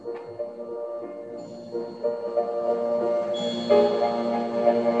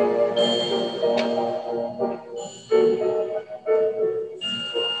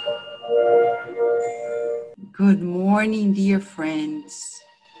morning, dear friends.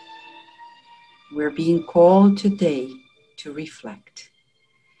 We're being called today to reflect.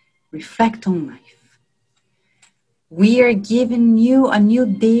 Reflect on life. We are giving you a new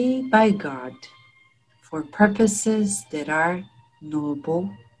day by God for purposes that are noble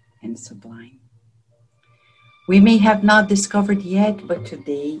and sublime. We may have not discovered yet, but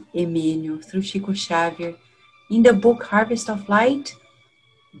today, Emmanuel, through Chico Xavier, in the book Harvest of Light,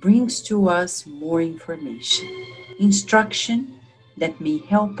 brings to us more information, instruction that may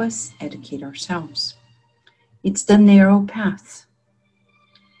help us educate ourselves. It's the narrow path.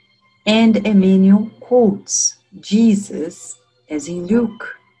 And Emmanuel quotes Jesus as in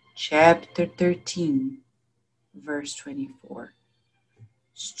Luke chapter 13, verse 24.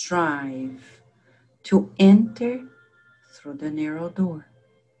 Strive to enter through the narrow door.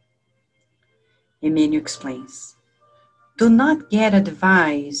 Emmanuel explains, do not get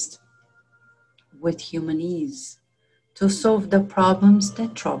advised with human ease to solve the problems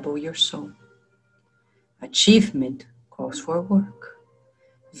that trouble your soul. Achievement calls for work.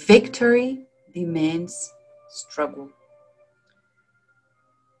 Victory demands struggle.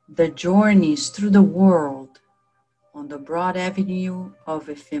 The journeys through the world on the broad avenue of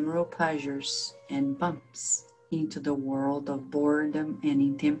ephemeral pleasures and bumps into the world of boredom and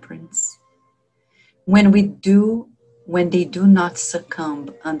intemperance. When they do not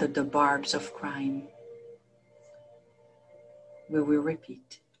succumb under the barbs of crime. We will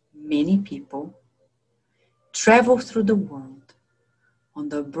repeat. Many people travel through the world on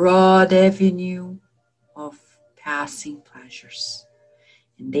the broad avenue of passing pleasures,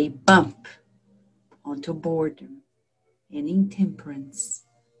 and they bump onto boredom and intemperance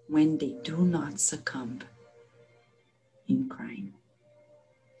when they do not succumb in crime.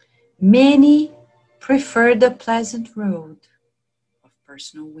 Many prefer the pleasant road of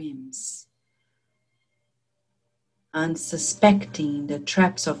personal whims, unsuspecting the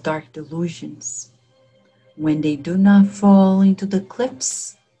traps of dark delusions when they do not fall into the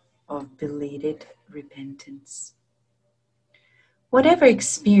cliffs of belated repentance. Whatever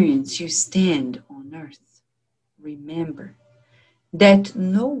experience you stand on earth, remember that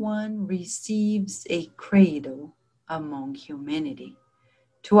no one receives a cradle among humanity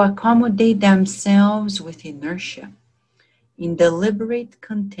to accommodate themselves with inertia in deliberate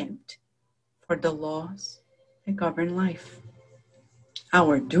contempt for the laws that govern life.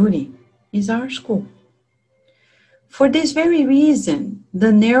 Our duty is our school. For this very reason,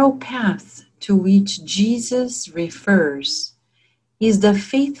 the narrow path to which Jesus refers is the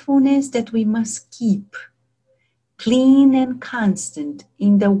faithfulness that we must keep clean and constant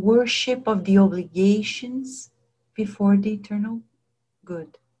in the worship of the obligations before the eternal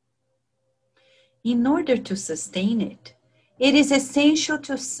good. In order to sustain it, it is essential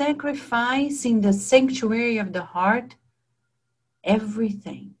to sacrifice in the sanctuary of the heart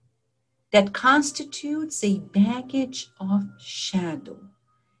everything that constitutes a baggage of shadow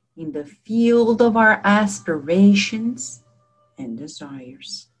in the field of our aspirations and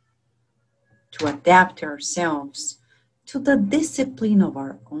desires, to adapt ourselves to the discipline of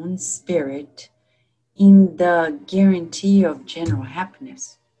our own spirit in the guarantee of general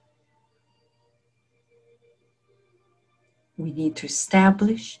happiness. We need to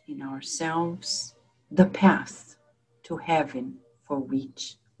establish in ourselves the path to heaven for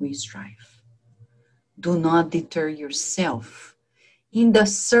which we strive. Do not deter yourself in the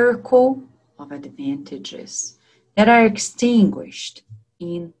circle of advantages that are extinguished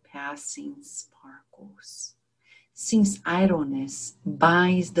in passing sparkles, since idleness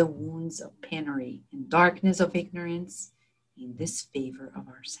buys the wounds of penury and darkness of ignorance in disfavor of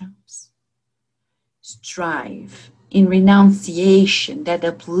ourselves. Strive in renunciation that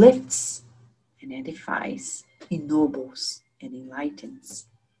uplifts and edifies, ennobles and enlightens.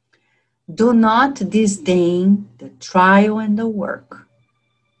 Do not disdain the trial and the work,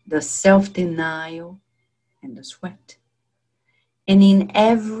 the self-denial and the sweat. And in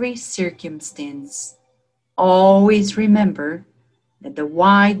every circumstance, always remember that the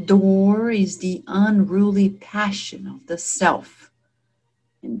wide door is the unruly passion of the self,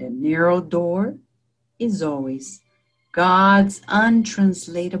 and the narrow door is always God's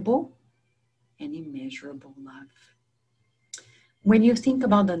untranslatable and immeasurable love. When you think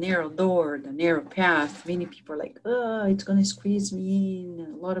about the narrow door, the narrow path, many people are like, oh, it's going to squeeze me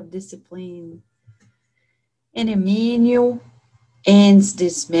in, a lot of discipline. And Emmanuel ends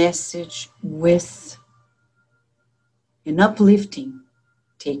this message with an uplifting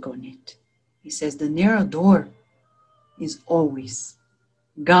take on it. He says the narrow door is always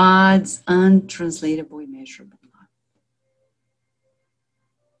God's untranslatable, immeasurable love.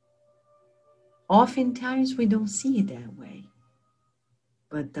 Oftentimes we don't see it that way.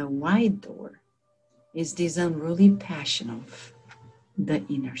 But the wide door is this unruly passion of the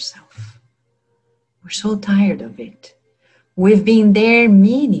inner self. We're so tired of it. We've been there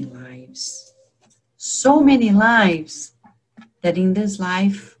many lives, so many lives, that in this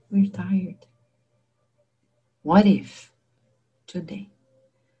life we're tired. What if today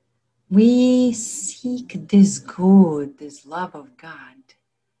we seek this good, this love of God,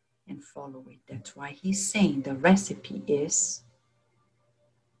 and follow it? That's why he's saying the recipe is: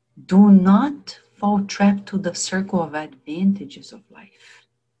 do not fall trapped to the circle of advantages of life.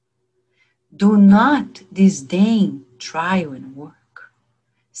 Do not disdain trial and work,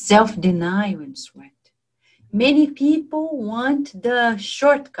 self-denial and sweat. Many people want the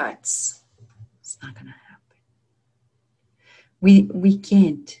shortcuts. It's not going to happen. We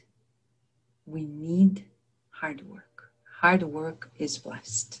can't. We need hard work. Hard work is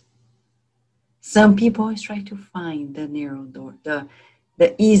blessed. Some people always try to find the narrow door,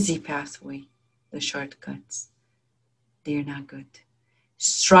 the easy pathway, the shortcuts. They're not good.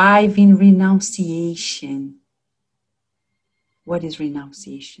 Strive in renunciation. What is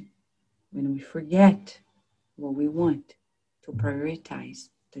renunciation? When we forget what we want to prioritize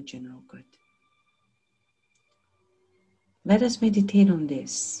the general good. Let us meditate on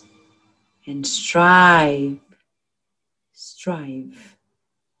this and strive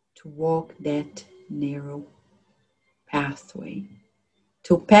to walk that narrow pathway,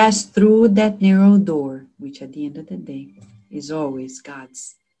 to pass through that narrow door, which at the end of the day is always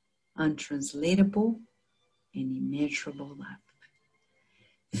God's untranslatable and immeasurable love.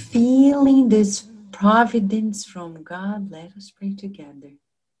 Feeling this providence from God, let us pray together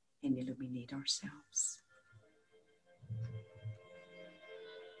and illuminate ourselves.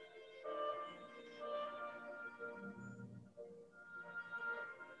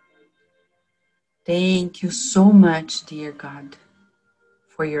 Thank you so much, dear God,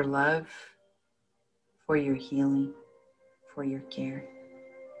 for your love, for your healing, for your care.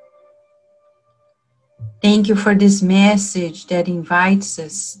 Thank you for this message that invites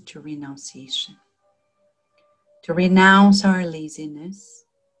us to renunciation, to renounce our laziness,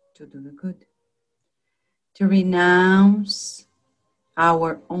 to do the good, to renounce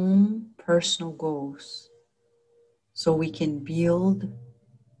our own personal goals so we can build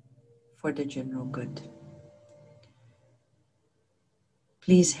for the general good.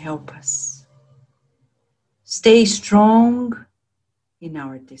 Please help us. Stay strong in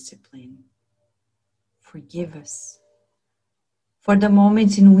our discipline. Forgive us for the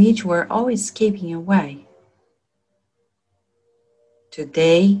moments in which we're always escaping away.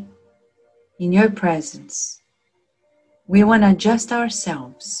 Today, in your presence, we want to adjust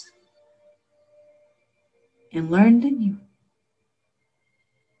ourselves and learn the new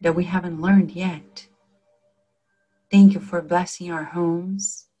that we haven't learned yet. Thank you for blessing our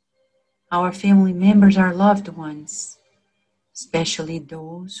homes, our family members, our loved ones, especially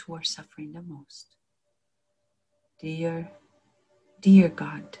those who are suffering the most. Dear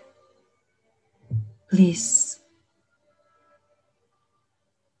God, please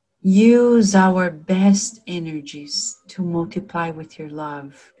use our best energies to multiply with your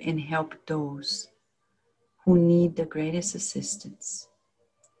love and help those who need the greatest assistance,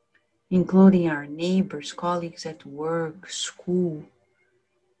 including our neighbors, colleagues at work, school,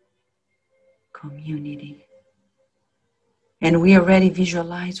 community. And we already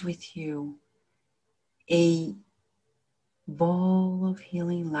visualize with you a ball of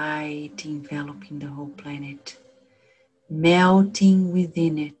healing light enveloping the whole planet, melting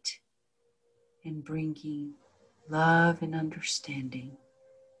within it and bringing love and understanding,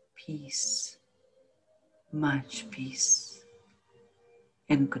 peace, much peace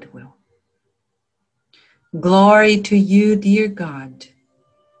and goodwill. Glory to you, dear God.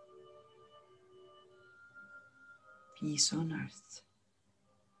 Peace on earth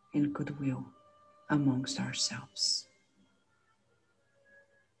and goodwill amongst ourselves.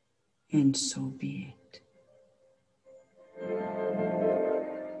 And so be it.